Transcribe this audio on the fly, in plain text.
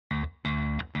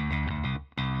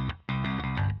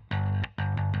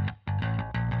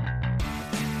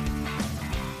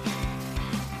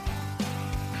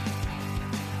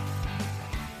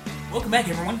Welcome back,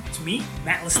 everyone. It's me,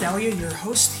 Matt Lastalia, your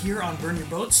host here on Burn Your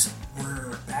Boats.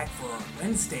 We're back for our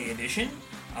Wednesday edition.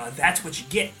 That's what you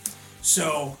get.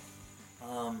 So,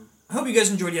 I hope you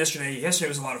guys enjoyed yesterday. Yesterday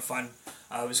was a lot of fun.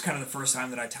 It was kind of the first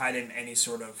time that I tied in any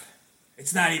sort of...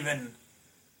 It's not even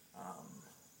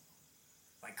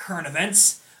like current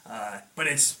events, but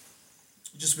it's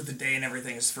just with the day and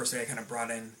everything. It's the first day I kind of brought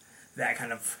in that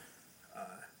kind of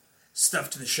stuff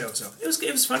to the show. So it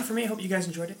was fun for me. I hope you guys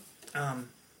enjoyed it.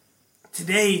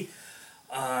 Today,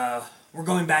 we're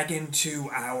going back into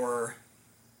our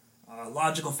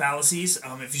logical fallacies.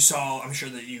 If you saw, I'm sure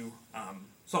that you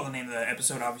saw the name of the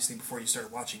episode, obviously, before you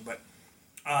started watching, but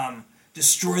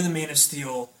destroy the Man of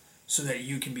Steel so that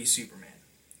you can be Superman.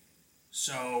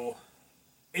 So,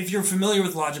 if you're familiar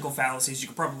with logical fallacies, you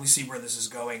can probably see where this is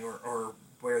going or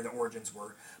where the origins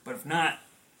were. But if not,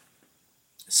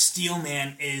 Steel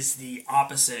Man is the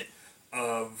opposite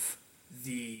of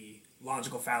the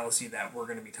logical fallacy that we're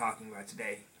going to be talking about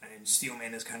today. And Steel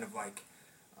Man is kind of like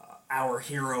our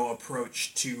hero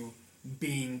approach to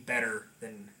being better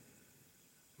than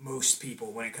most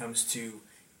people when it comes to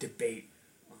debate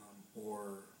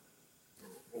or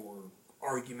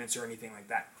arguments or anything like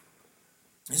that.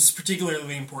 This is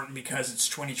particularly important because it's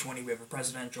 2020, we have a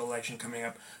presidential election coming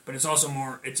up, but it's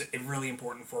also it's really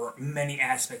important for many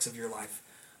aspects of your life.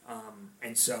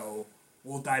 And so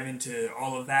we'll dive into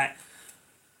all of that.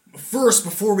 First,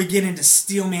 before we get into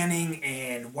Steel Manning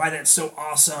and why that's so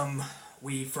awesome,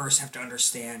 we first have to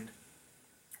understand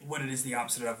what it is the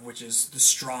opposite of, which is the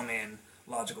straw man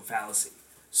logical fallacy.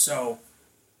 So,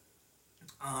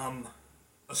 a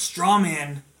straw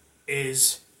man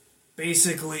is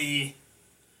basically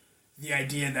the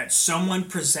idea that someone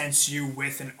presents you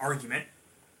with an argument,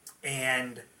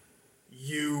 and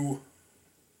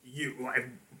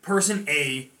person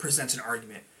A presents an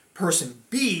argument. Person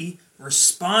B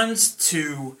responds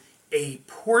to a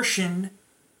portion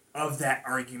of that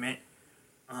argument,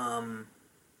 and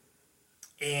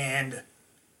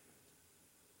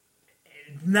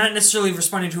not necessarily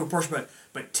responding to a portion,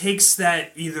 but takes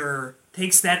that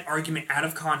argument out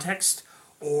of context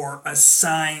or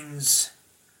assigns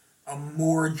a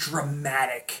more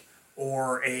dramatic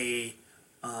or a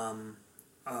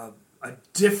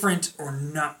different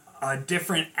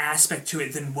aspect to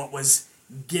it than what was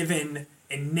given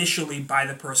initially by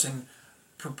the person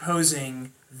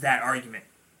proposing that argument.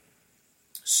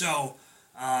 So,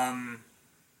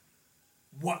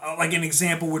 like an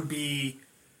example would be,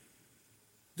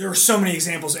 there are so many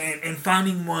examples, and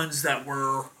finding ones that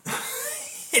were,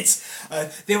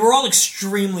 they were all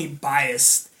extremely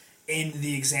biased in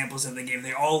the examples that they gave.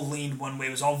 They all leaned one way.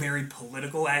 It was all very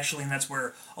political, actually, and that's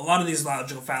where a lot of these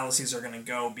logical fallacies are going to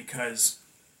go, because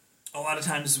a lot of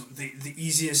times the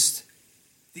easiest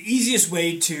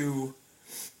way to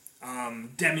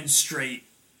demonstrate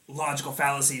logical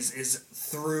fallacies is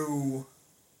through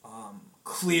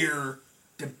clear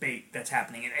debate that's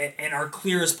happening. And our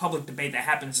clearest public debate that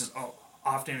happens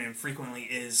often and frequently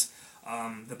is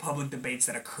the public debates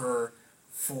that occur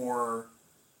for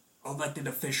elected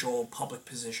official public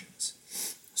positions.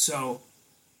 So,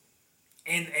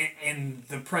 and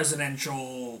the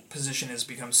presidential position has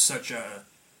become such a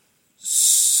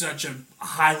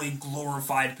highly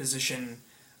glorified position,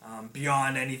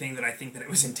 beyond anything that I think that it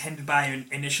was intended by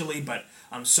initially, but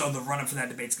so the run-up for that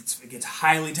debate gets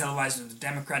highly televised. The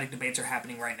Democratic debates are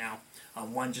happening right now.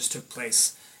 One just took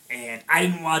place, and I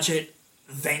didn't watch it,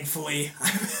 thankfully.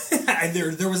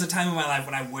 There was a time in my life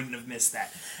when I wouldn't have missed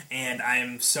that, and I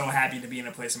am so happy to be in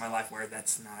a place in my life where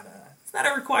it's not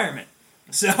a requirement.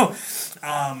 So,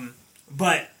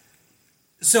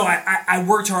 So I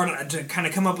worked hard to kind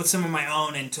of come up with some of my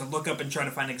own and to look up and try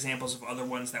to find examples of other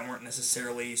ones that weren't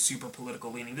necessarily super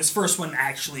political leaning. This first one,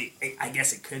 actually, I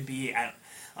guess it could be,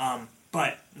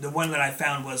 but the one that I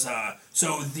found was,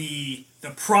 so the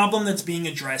problem that's being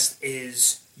addressed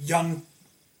is young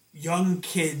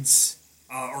kids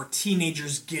or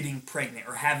teenagers getting pregnant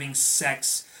or having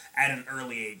sex at an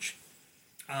early age.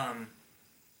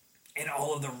 And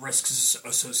all of the risks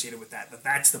associated with that. But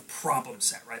that's the problem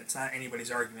set, right? It's not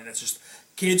anybody's argument. That's just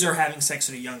kids are having sex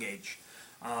at a young age.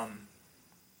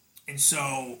 And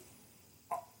so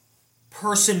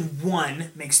person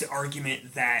one makes the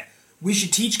argument that we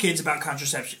should teach kids about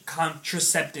contraception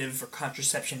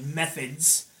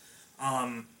methods,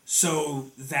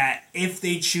 so that if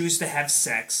they choose to have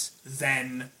sex,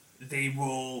 then they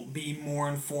will be more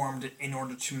informed in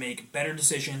order to make better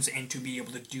decisions and to be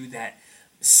able to do that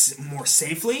more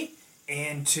safely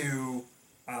and to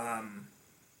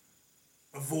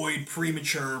avoid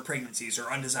premature pregnancies or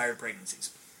undesired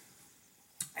pregnancies.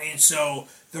 And so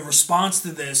the response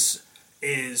to this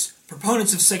is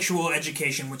proponents of sexual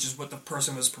education, which is what the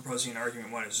person was proposing in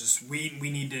argument one, is just we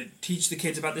need to teach the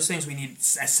kids about these things. We need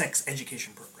a sex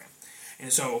education program.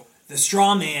 And so the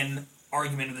straw man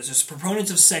argument of this is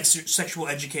proponents of sexual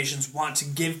educations want to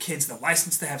give kids the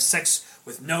license to have sex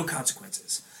with no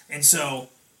consequences. And so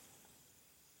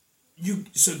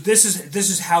this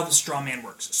is how the straw man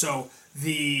works. So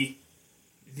the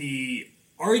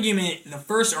argument, the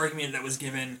first argument that was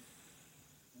given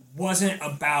wasn't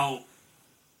about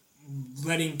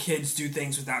letting kids do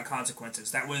things without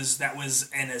consequences. That was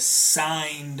an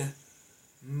assigned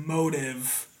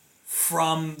motive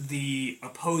from the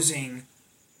opposing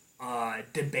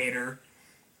debater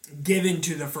given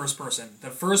to the first person.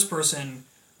 The first person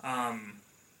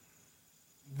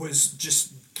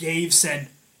said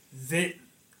that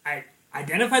I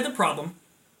identified the problem.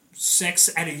 Sex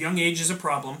at a young age is a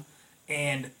problem,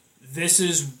 and this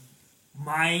is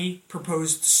my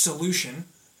proposed solution,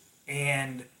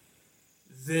 and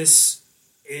this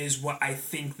is what I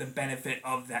think the benefit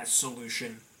of that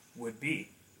solution would be.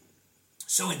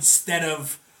 So instead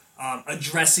of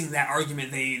addressing that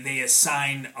argument, they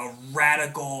assign a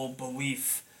radical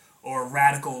belief or a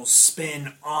radical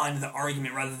spin on the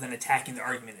argument rather than attacking the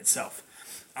argument itself.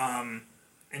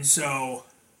 And so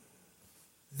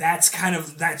that's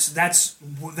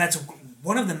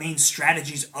one of the main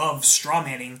strategies of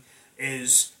strawmanning,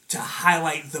 is to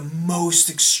highlight the most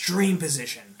extreme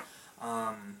position,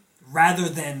 rather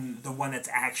than the one that's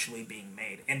actually being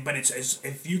made. But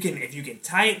if you can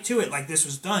tie it to it like this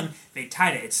was done, they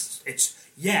tied it. It's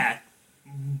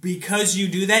because you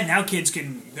do that, now kids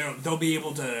they'll be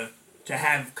able to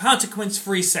have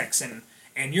consequence-free sex,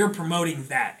 and you're promoting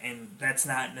that, and that's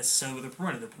not necessarily what they're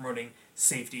promoting. They're promoting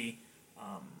safety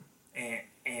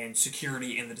and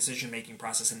security in the decision-making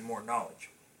process and more knowledge.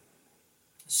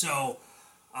 So,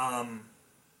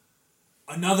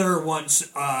 another one,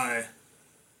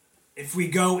 if we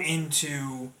go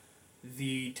into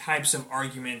the types of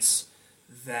arguments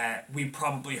that we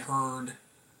probably heard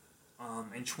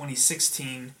in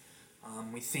 2016,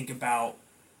 we think about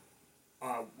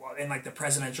in like the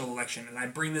presidential election, and I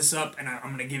bring this up, and I'm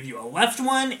going to give you a left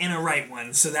one and a right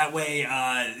one, so that way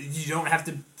you don't have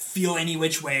to feel any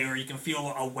which way, or you can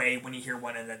feel a way when you hear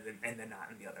one and then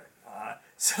not in the other.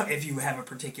 So if you have a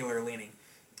particular leaning,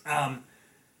 I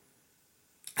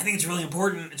think it's really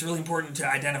important. It's really important to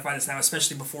identify this now,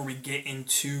 especially before we get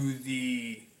into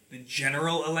the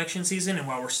general election season, and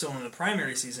while we're still in the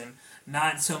primary season.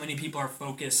 Not so many people are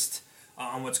focused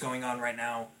on what's going on right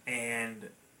now, and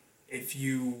if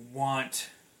you want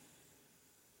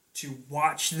to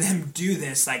watch them do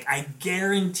this, like, I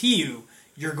guarantee you,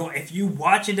 if you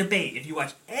watch a debate, if you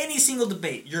watch any single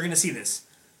debate, you're going to see this.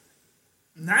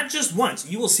 Not just once,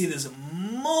 you will see this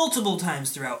multiple times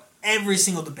throughout every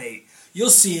single debate. You'll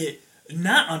see it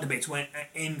not on debates, when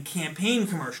in campaign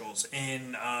commercials,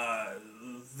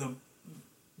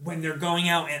 when they're going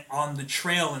out on the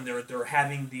trail, and they're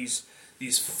having these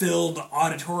filled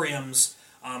auditoriums,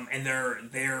 and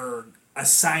they're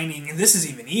assigning, and this is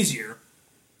even easier.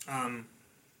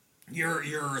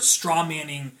 You're straw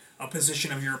manning a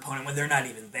position of your opponent when they're not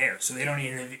even there, so they don't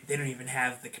even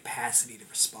have the capacity to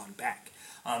respond back.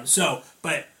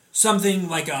 But something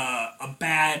like a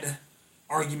bad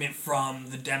argument from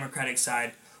the Democratic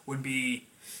side would be,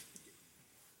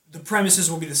 the premises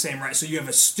will be the same, right? So you have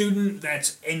a student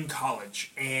that's in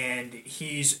college, and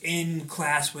he's in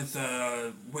class with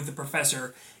the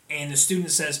professor, and the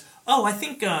student says, "Oh, I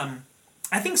think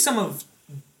some of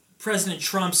President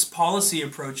Trump's policy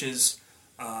approaches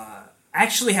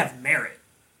actually have merit."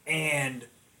 And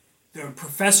the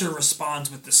professor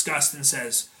responds with disgust and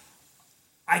says,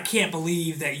 "I can't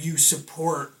believe that you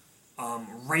support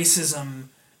racism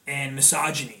and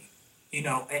misogyny,"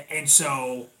 and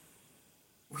so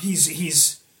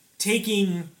he's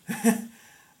taking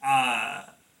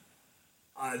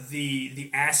the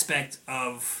aspect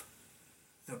of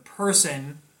the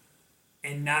person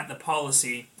and not the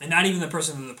policy, and not even the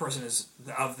person that the person is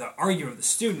of the arguer of the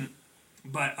student,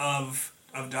 but of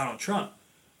Donald Trump,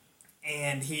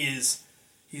 and he is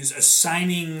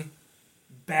assigning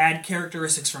bad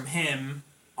characteristics from him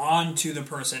onto the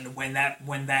person when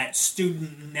that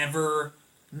student never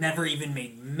even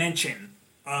made mention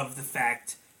of the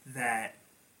fact that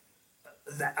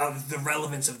of the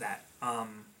relevance of that. A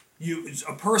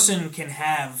person can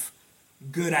have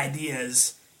good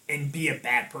ideas and be a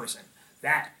bad person.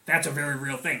 That's a very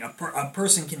real thing. A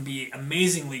person can be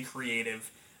amazingly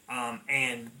creative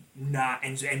and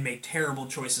make terrible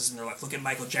choices in their life. Look at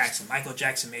Michael Jackson. Michael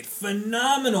Jackson made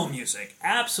phenomenal music,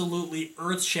 absolutely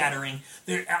earth-shattering.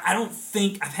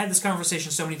 I've had this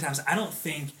conversation so many times. I don't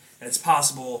think that it's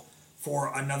possible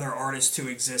for another artist to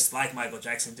exist like Michael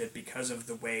Jackson did because of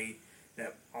the way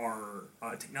that our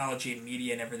technology and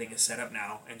media and everything is set up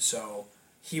now. And so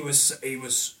he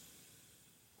was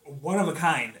one of a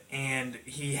kind, and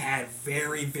he had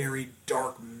very, very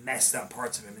dark, messed up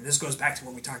parts of him. And this goes back to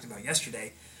what we talked about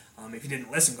yesterday. If you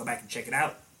didn't listen, go back and check it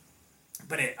out.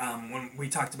 But when we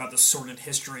talked about the sordid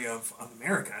history of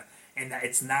America, and that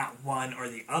it's not one or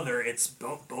the other, it's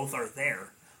both are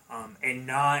there. And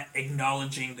not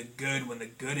acknowledging the good when the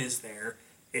good is there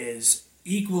is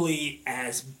equally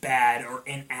as bad or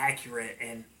inaccurate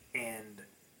and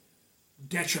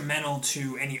detrimental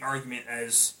to any argument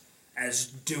as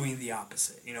doing the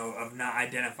opposite. Of not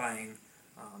identifying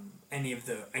any of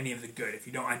the good. If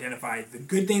you don't identify the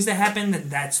good things that happen, then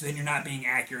you're not being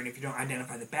accurate. And if you don't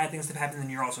identify the bad things that happen, then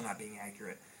you're also not being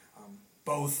accurate.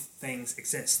 Both things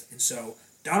exist, and so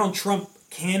Donald Trump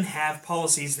can have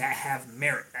policies that have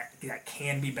merit, that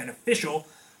can be beneficial,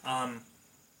 and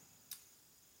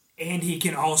he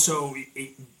can also,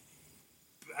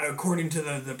 according to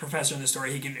the professor in the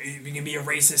story, he can be a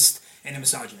racist and a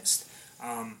misogynist.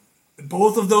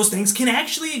 Both of those things can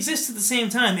actually exist at the same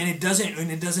time, and it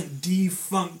doesn't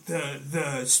defunct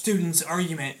the student's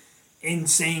argument in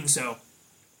saying so.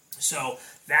 So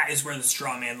that is where the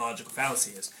straw man logical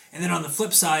fallacy is. And then on the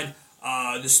flip side,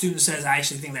 the student says, I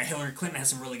actually think that Hillary Clinton has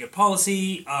some really good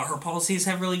policy. Her policies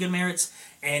have really good merits.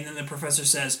 And then the professor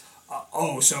says,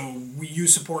 so you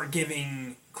support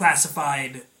giving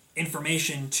classified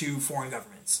information to foreign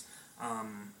governments.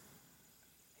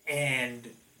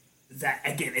 And that,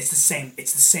 again, it's the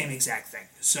same exact thing.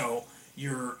 So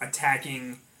you're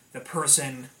attacking the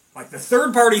person, like the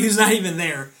third party who's not even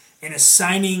there, and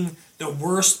assigning the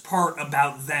worst part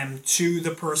about them to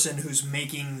the person who's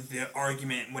making the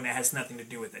argument when it has nothing to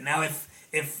do with it. Now, if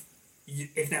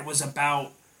that was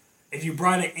about, if you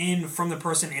brought it in from the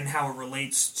person and how it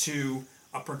relates to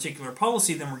a particular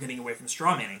policy, then we're getting away from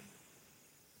straw manning.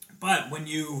 But when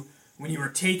you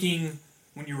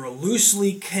were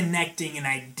loosely connecting an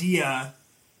idea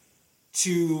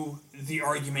to the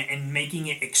argument and making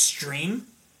it extreme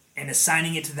and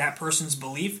assigning it to that person's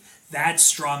belief, that's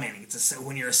straw manning.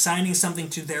 When you're assigning something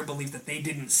to their belief that they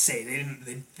didn't say,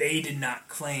 they did not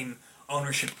claim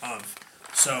ownership of.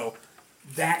 So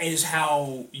that is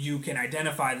how you can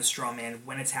identify the straw man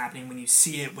when it's happening, when you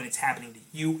see it, when it's happening to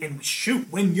you, and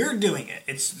when you're doing it.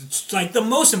 It's like the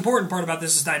most important part about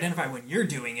this is to identify when you're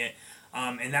doing it,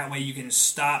 and that way you can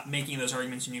stop making those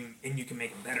arguments and you can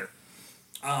make them better.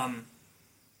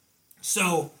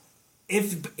 So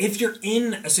if you're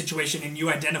in a situation and you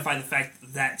identify the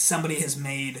fact that somebody has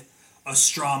made a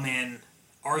straw man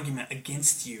argument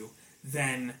against you,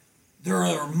 then there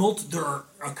are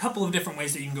a couple of different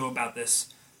ways that you can go about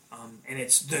this, and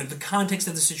it's the context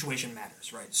of the situation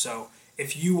matters, right? So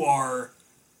if you're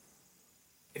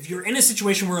in a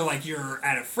situation where like you're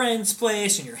at a friend's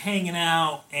place and you're hanging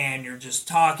out and you're just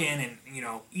talking and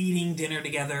eating dinner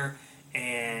together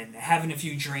and having a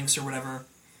few drinks or whatever,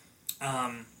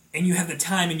 and you have the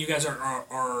time and you guys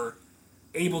are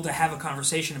able to have a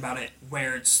conversation about it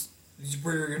where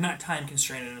you're not time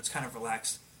constrained and it's kind of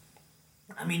relaxed.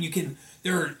 I mean, you can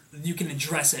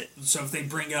address it. So if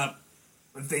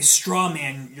they straw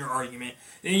man your argument,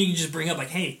 then you can just bring up like,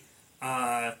 hey,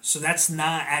 so that's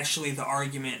not actually the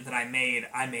argument that I made.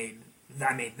 I made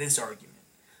this argument,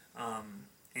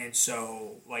 and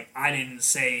so like I didn't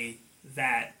say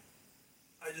that.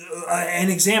 An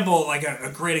example, like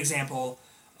a great example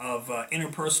of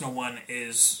interpersonal one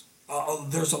is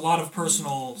there's a lot of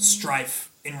personal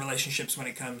strife in relationships when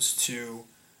it comes to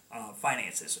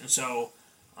finances, and so.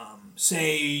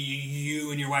 Say you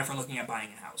and your wife are looking at buying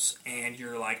a house, and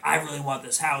you're like, I really want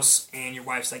this house, and your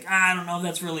wife's like, I don't know if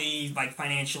that's really like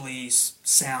financially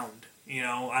sound, I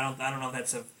don't know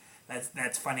if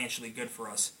that's financially good for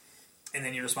us. And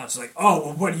then your response is like, oh,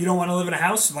 well, what, you don't want to live in a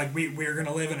house? Like we're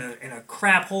gonna live in a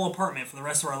crap hole apartment for the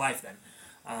rest of our life then.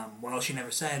 Well, she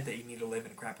never said that you need to live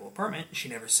in a crap hole apartment. She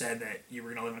never said that you were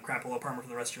gonna live in a crap hole apartment for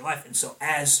the rest of your life. And so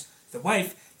as the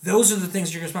wife, those are the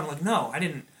things you're gonna respond like, no,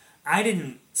 I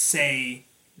didn't say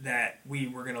that we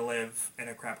were going to live in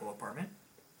a crap hole apartment.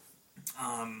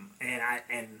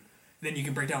 And then you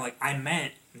can break down like, I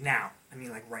meant now. I mean,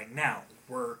 like right now.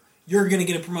 You're going to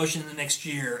get a promotion in the next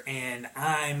year, and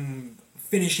I'm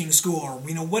finishing school, or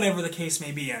whatever the case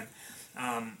may be.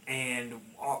 And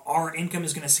our income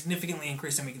is going to significantly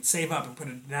increase, and we can save up and put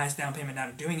a nice down payment down.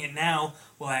 And doing it now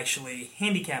will actually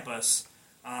handicap us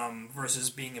versus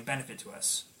being a benefit to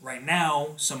us. Right now,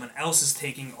 someone else is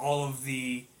taking all of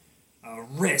the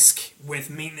risk with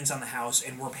maintenance on the house,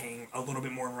 and we're paying a little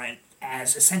bit more rent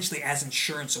as essentially as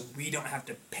insurance, so we don't have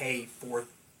to pay for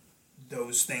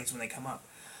those things when they come up.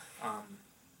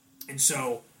 And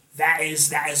so that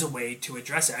is a way to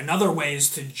address it. Another way is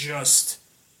to just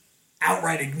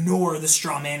outright ignore the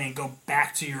straw man and go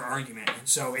back to your argument. And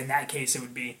so in that case, it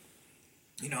would be,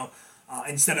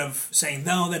 instead of saying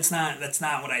no, that's not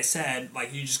what I said.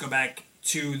 Like, you just go back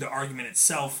to the argument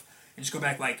itself and just go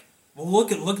back like, well,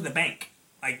 look at the bank.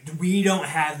 Like, we don't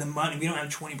have the money. We don't have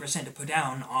 20% to put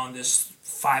down on this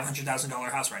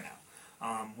 $500,000 house right now.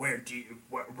 Where do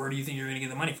you think you're going to get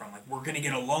the money from? Like, we're going to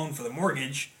get a loan for the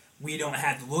mortgage. We don't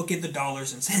have to look at the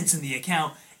dollars and cents in the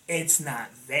account. It's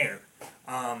not there.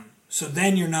 So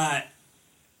then you're not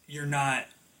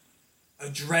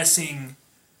addressing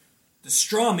the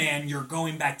straw man. You're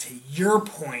going back to your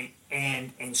point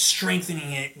and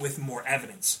strengthening it with more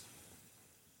evidence.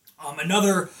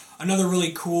 Another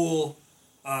really cool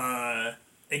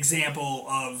example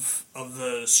of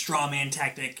the straw man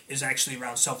tactic is actually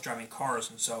around self-driving cars.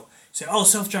 And so say, oh,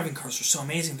 self-driving cars are so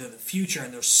amazing, they're the future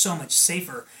and they're so much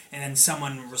safer. And then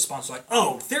someone responds like,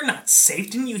 oh, they're not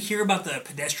safe. Didn't you hear about the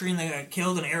pedestrian that got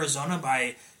killed in Arizona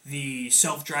by the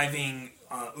self-driving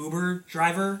Uber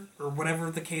driver, or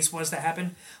whatever the case was that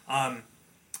happened?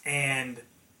 And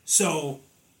so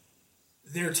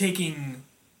they're taking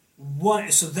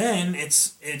what, so then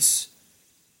it's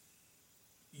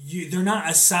you, they're not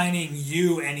assigning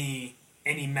you any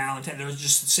malintent. They're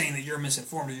just saying that you're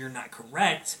misinformed or you're not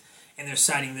correct, and they're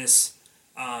citing this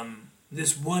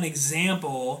this one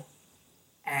example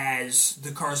as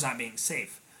the car's not being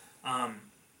safe. And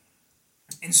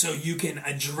so you can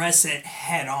address it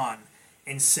head on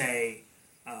and say,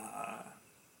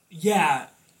 yeah,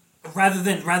 rather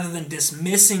than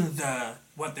dismissing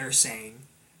what they're saying,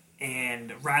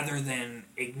 and rather than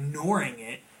ignoring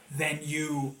it, then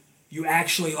you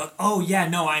actually like, oh yeah,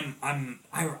 no,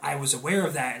 I was aware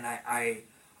of that, and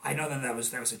I know that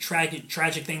was a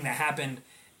tragic thing that happened,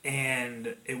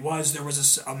 and there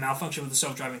was a malfunction with the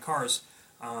self-driving cars,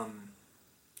 and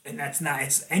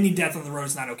it's any death on the road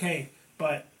is not okay.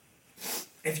 But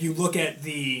if you look at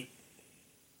the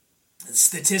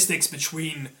statistics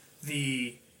between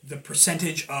the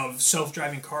percentage of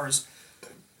self-driving cars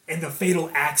and the fatal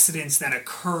accidents that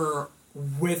occur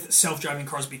with self-driving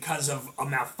cars because of a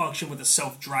malfunction with the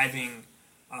self-driving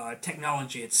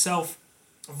technology itself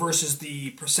versus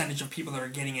the percentage of people that are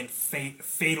getting in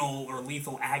fatal or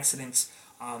lethal accidents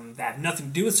that have nothing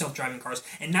to do with self-driving cars,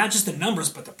 and not just the numbers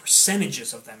but the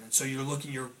percentages of them. And so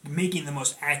you're making the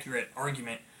most accurate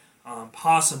argument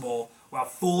possible while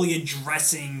fully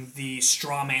addressing the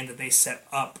straw man that they set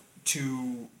up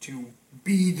to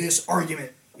be this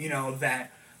argument,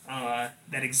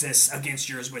 that exists against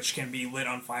yours, which can be lit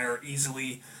on fire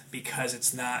easily because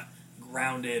it's not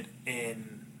grounded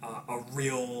in a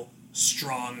real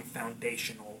strong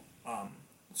foundational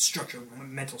structure,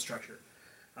 mental structure.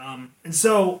 And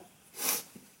so,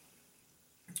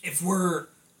 if we're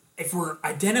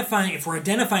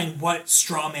identifying what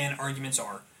straw man arguments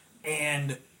are,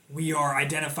 and we are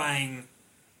identifying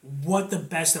what the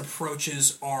best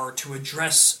approaches are to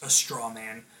address a straw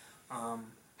man,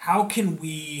 how can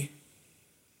we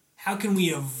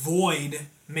avoid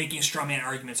making straw man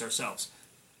arguments ourselves?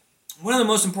 One of the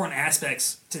most important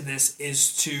aspects to this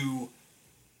is to,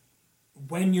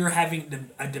 when you're having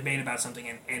a debate about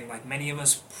something, and like many of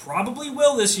us probably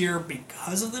will this year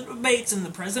because of the debates and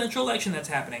the presidential election that's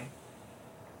happening,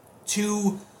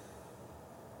 to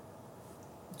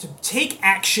take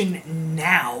action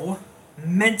now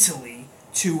mentally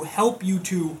to help you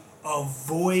to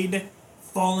avoid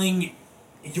falling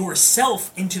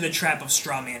yourself into the trap of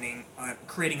straw manning,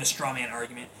 creating a straw man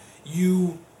argument.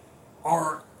 You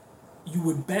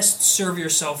would best serve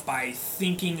yourself by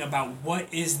thinking about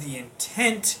what is the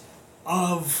intent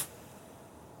of,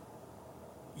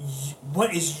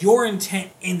 what is your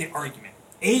intent in the argument.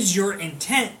 Is your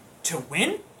intent to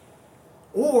win,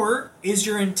 or is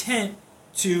your intent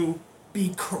to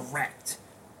be correct?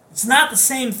 It's not the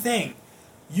same thing.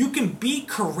 You can be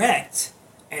correct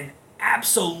and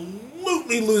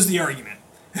absolutely lose the argument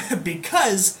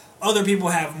because other people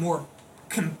have more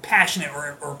compassionate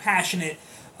or passionate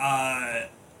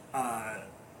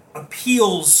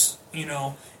appeals,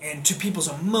 and to people's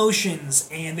emotions,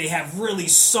 and they have really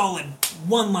solid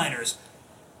one-liners.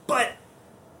 But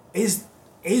is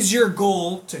your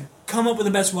goal to come up with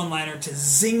the best one-liner, to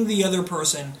zing the other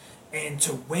person, and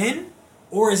to win?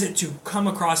 Or is it to come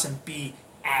across and be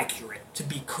accurate, to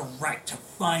be correct, to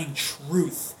find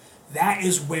truth? That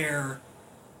is where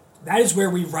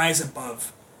we rise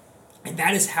above. And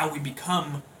that is how we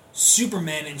become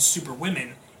supermen and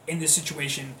superwomen in this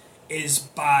situation, is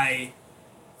by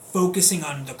focusing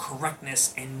on the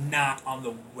correctness and not on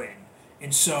the win.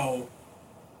 And so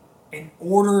in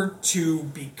order to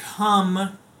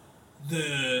become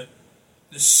the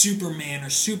Superman or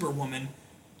Superwoman,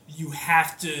 you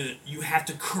have to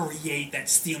create that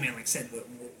Steel Man. Like I said,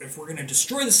 if we're gonna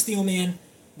destroy the Steel Man,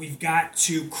 we've got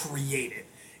to create it.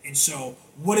 And so,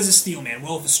 what is a Steel Man?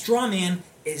 Well, if a straw man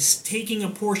is taking a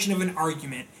portion of an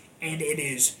argument and it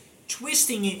is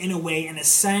twisting it in a way and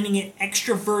assigning it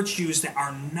extra virtues that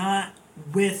are not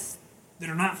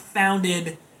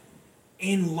founded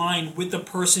in line with the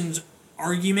person's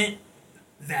argument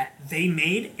that they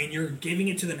made, and you're giving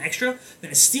it to them extra, then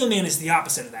a Steel Man is the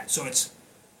opposite of that. So it's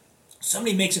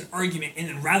somebody makes an argument, and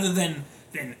then rather than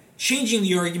changing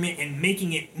the argument and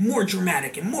making it more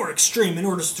dramatic and more extreme in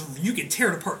order to you can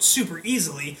tear it apart super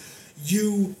easily,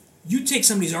 you take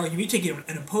somebody's argument, you take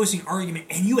an opposing argument,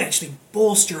 and you actually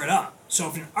bolster it up. So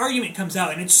if an argument comes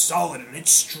out and it's solid and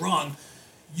it's strong,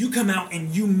 you come out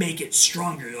and you make it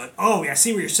stronger. You're like, oh, yeah, I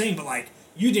see what you're saying, but like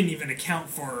you didn't even account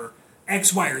for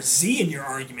X, Y, or Z in your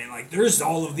argument. Like there's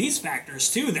all of these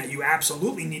factors too that you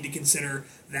absolutely need to consider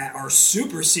that are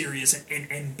super serious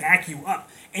and back you up.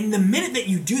 And the minute that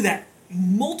you do that,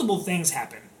 multiple things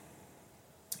happen.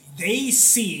 They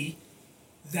see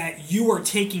that you are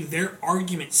taking their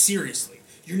argument seriously.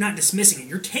 You're not dismissing it.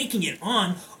 You're taking it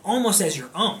on almost as your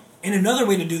own. And another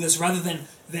way to do this, rather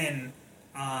than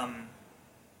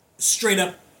straight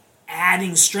up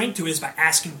adding strength to it, is by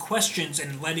asking questions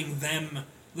and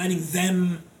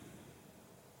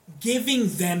giving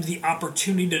them the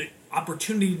opportunity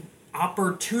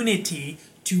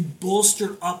to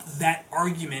bolster up that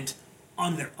argument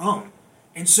on their own.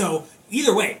 And so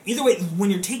either way,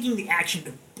 when you're taking the action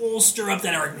to bolster up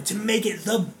that argument, to make it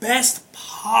the best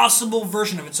possible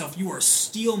version of itself, you are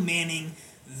steel manning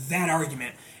that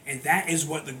argument. And that is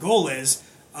what the goal is,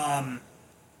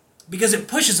 because it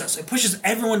pushes us. It pushes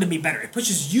everyone to be better. It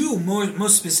pushes you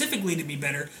most specifically to be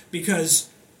better, because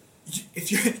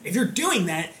if you're doing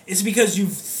that, it's because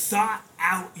you've thought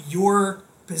out your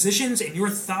positions and your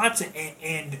thoughts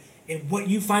and what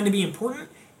you find to be important,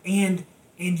 and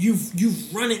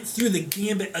you've run it through the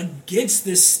gambit against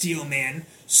this Steel Man,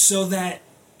 so that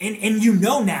and you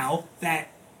know now that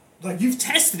like you've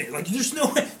tested it. Like there's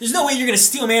no way you're gonna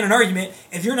Steel Man an argument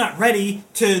if you're not ready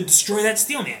to destroy that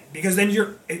Steel Man, because then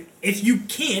if you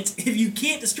can't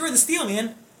destroy the Steel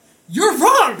Man, you're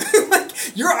wrong.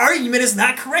 Like your argument is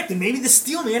not correct, and maybe the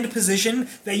Steel Man position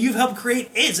that you've helped create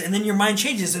is, and then your mind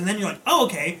changes, and then you're like, oh,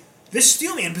 okay, this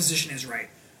Steel Man position is right.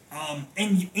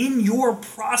 And in your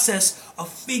process of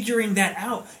figuring that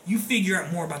out, you figure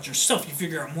out more about yourself. You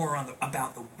figure out more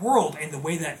about the world and the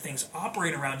way that things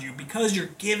operate around you, because you're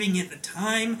giving it the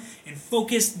time and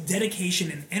focus, dedication,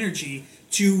 and energy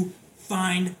to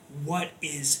find what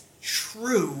is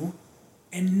true,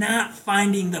 and not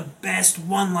finding the best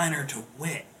one-liner to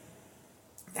win.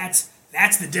 That's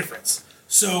the difference.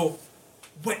 So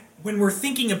when we're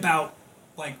thinking about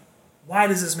like, why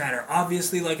does this matter?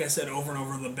 Obviously, like I said over and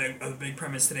over, the big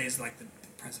premise today is like the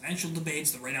presidential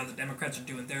debates. Right now the Democrats are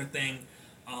doing their thing.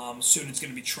 Soon it's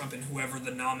going to be Trump and whoever the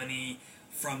nominee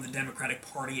from the Democratic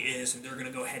Party is, and they're going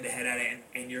to go head-to-head at it,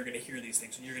 and you're going to hear these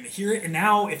things, and you're going to hear it. And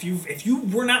now, if you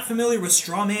were not familiar with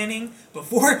straw manning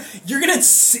before, you're going to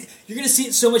see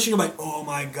it so much. You're like, oh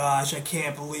my gosh, I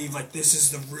can't believe like this is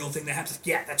the real thing that happens.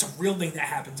 Yeah, that's a real thing that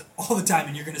happens all the time,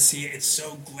 and you're going to see it. It's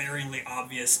so glaringly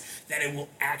obvious that it will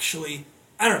actually,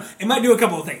 I don't know, it might do a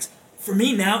couple of things. For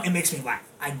me now, it makes me laugh.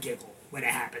 I giggle when it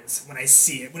happens, when I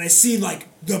see it. When I see, like,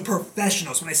 the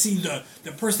professionals, when I see the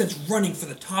person that's running for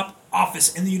the top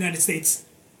office in the United States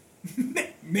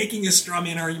making a straw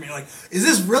man argument, like, is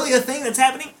this really a thing that's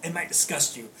happening? It might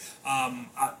disgust you.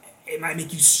 It might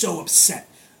make you so upset.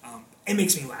 It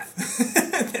makes me laugh.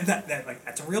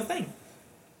 That's a real thing.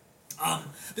 But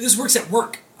this works at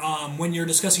work, when you're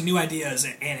discussing new ideas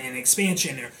and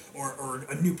expansion or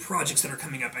new projects that are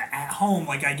coming up at home.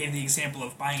 Like I gave the example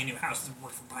of buying a new house. It doesn't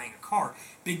work for buying a car.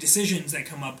 Big decisions that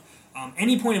come up,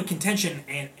 any point of contention,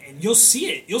 and you'll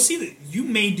see it. You'll see that you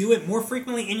may do it more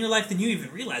frequently in your life than you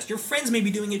even realize. Your friends may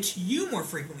be doing it to you more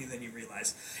frequently than you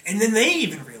realize, and then they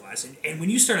even realize it. And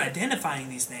when you start identifying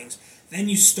these things, then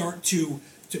you start to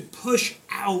push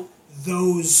out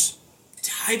those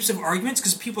types of arguments,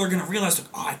 because people are going to realize, like,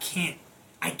 oh, I can't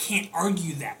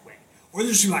argue that way, or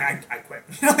they're just like, I quit.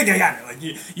 Like I got it. Like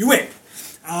you win.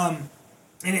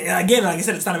 And again, like I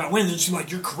said, it's not about winning. They're just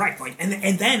like, you're correct. Like,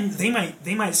 and then they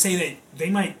might say that they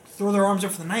might throw their arms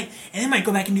up for the night, and they might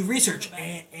go back and do research,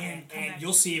 and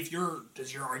you'll see if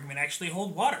does your argument actually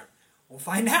hold water. We'll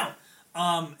find out.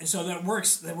 And so that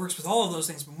works with all of those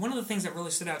things. But one of the things that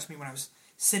really stood out to me when I was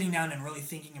sitting down and really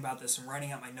thinking about this and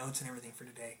writing out my notes and everything for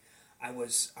today, I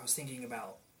was thinking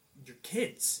about your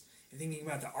kids and thinking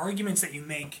about the arguments that you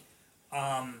make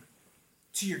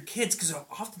to your kids, because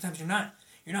oftentimes you're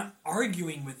not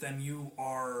arguing with them. You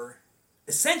are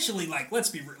essentially, like, let's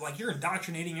be like, you're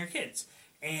indoctrinating your kids,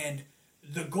 and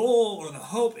the goal or the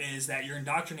hope is that you're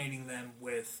indoctrinating them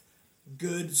with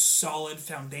good, solid,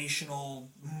 foundational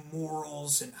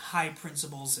morals and high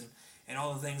principles, and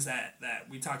all the things that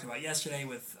we talked about yesterday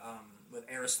with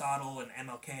Aristotle and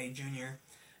MLK Jr.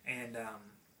 And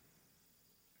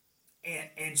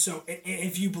so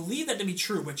if you believe that to be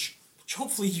true, which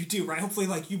hopefully you do, right? Hopefully,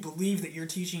 like, you believe that you're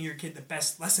teaching your kid the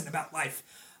best lesson about life.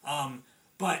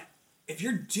 But if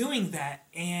you're doing that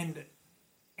and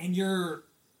you're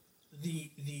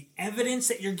the evidence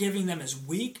that you're giving them is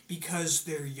weak because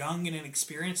they're young and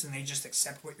inexperienced and they just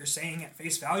accept what you're saying at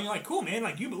face value, you're like, cool, man,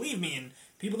 like, you believe me, and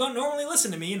people don't normally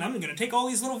listen to me, and I'm going to take all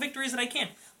these little victories that I can.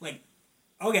 Like,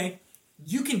 okay,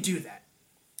 you can do that.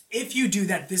 If you do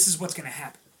that, this is what's going to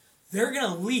happen. They're going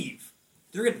to leave.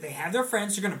 They have their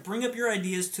friends. They're going to bring up your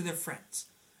ideas to their friends.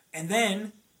 And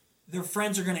then their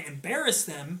friends are going to embarrass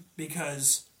them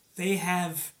because they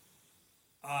have,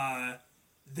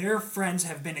 their friends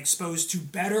have been exposed to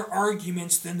better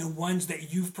arguments than the ones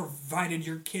that you've provided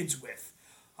your kids with.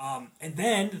 And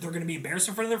then they're going to be embarrassed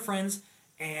in front of their friends,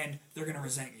 and they're going to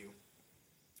resent you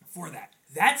for that.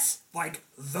 That's like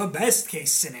the best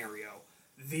case scenario.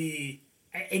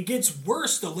 It gets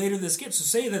worse the later this gets. So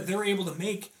say that they're able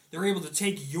to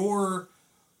take your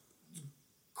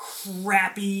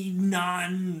crappy,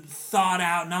 non-thought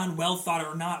out, non-well thought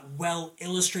or not well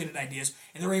illustrated ideas,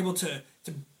 and they're able to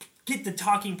get the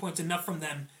talking points enough from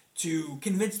them to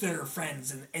convince their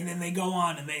friends, and then they go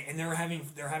on and they're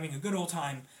having a good old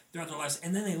time throughout their lives,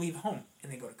 and then they leave home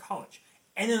and they go to college,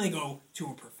 and then they go to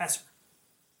a professor.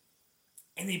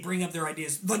 And they bring up their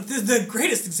ideas. Like, the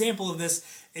greatest example of this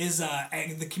is,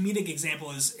 the comedic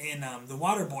example is in The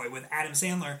Waterboy with Adam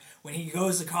Sandler, when he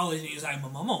goes to college and he's like, my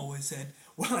mom always said,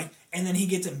 well, like, and then he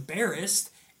gets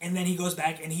embarrassed, and then he goes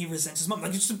back and he resents his mom.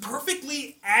 Like, it's a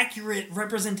perfectly accurate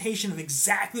representation of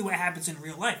exactly what happens in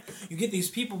real life. You get these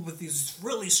people with these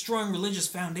really strong religious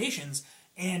foundations,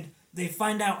 and they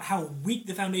find out how weak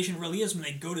the foundation really is when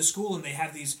they go to school, and they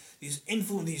have these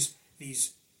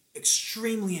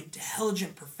extremely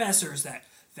intelligent professors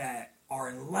that are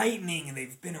enlightening, and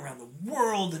they've been around the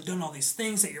world and done all these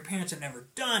things that your parents have never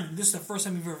done, and this is the first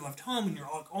time you've ever left home, and you're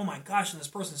like, oh my gosh, and this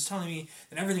person's telling me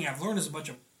that everything I've learned is a bunch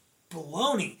of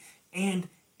baloney, and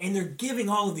they're giving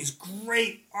all of these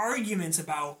great arguments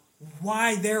about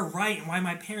why they're right and why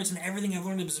my parents and everything I've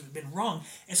learned has been wrong.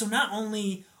 And so not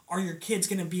only are your kids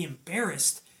going to be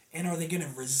embarrassed and are they going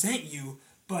to resent you,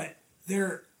 but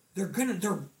their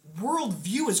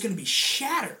worldview is going to be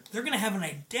shattered. They're going to have an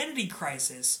identity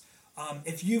crisis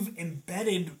if you've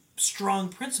embedded strong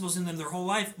principles in them their whole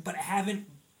life, but haven't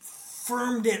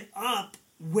firmed it up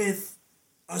with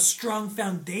a strong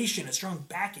foundation, a strong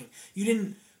backing. You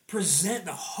didn't present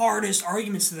the hardest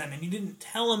arguments to them, and you didn't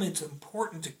tell them it's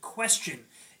important to question,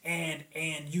 and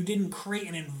you didn't create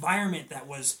an environment that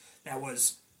was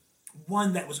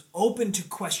one that was open to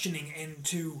questioning and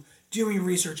to doing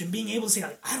research and being able to say,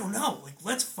 like, I don't know, like,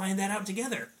 let's find that out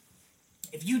together.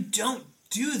 If you don't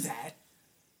do that,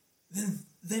 then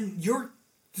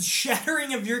the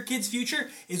shattering of your kid's future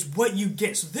is what you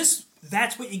get. So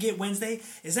that's what you get Wednesday,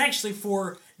 is actually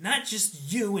for not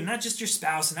just you and not just your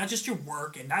spouse and not just your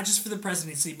work and not just for the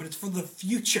presidency, but it's for the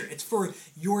future. It's for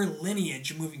your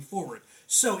lineage moving forward.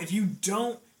 So if you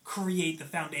don't create the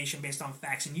foundation based on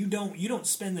facts, and you don't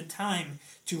spend the time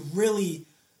to really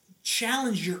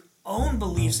challenge your own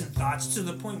beliefs and thoughts to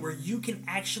the point where you can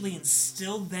actually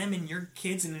instill them in your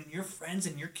kids and in your friends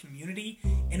and your community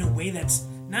in a way that's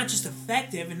not just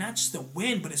effective and not just a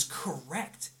win, but is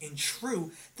correct and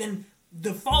true, then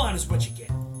the fallout is what you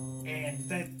get.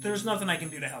 And there's nothing I can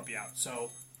do to help you out. So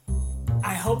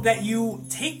I hope that you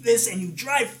take this and you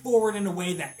drive forward in a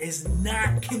way that is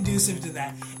not conducive to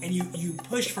that, and you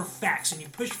push for facts and you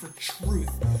push for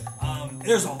truth.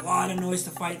 There's a lot of noise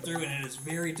to fight through, and it is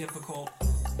very difficult.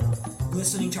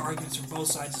 Listening to arguments from both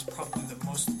sides is probably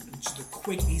just a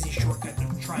quick, easy shortcut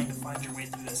to trying to find your way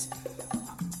through this.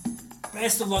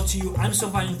 Best of luck to you. I'm still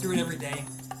fighting through it every day,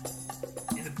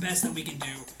 and the best that we can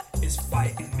do is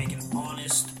fight and make an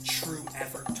honest, true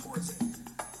effort towards it.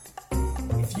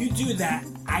 If you do that,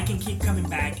 I can keep coming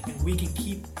back and we can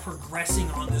keep progressing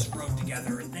on this road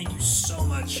together. And thank you so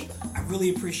much. I really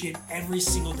appreciate every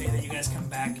single day that you guys come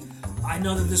back. I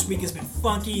know that this week has been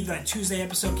funky. The Tuesday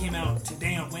episode came out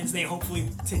today on Wednesday. Hopefully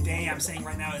today, I'm saying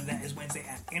right now that is Wednesday,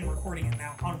 and recording it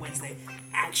now on Wednesday,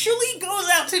 actually goes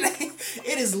out today.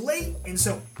 It is late, and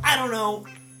so I don't know.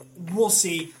 We'll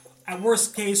see. At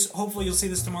worst case, hopefully you'll see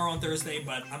this tomorrow on Thursday,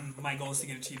 but my goal is to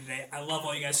get it to you today. I love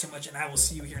all you guys so much, and I will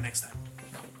see you here next time.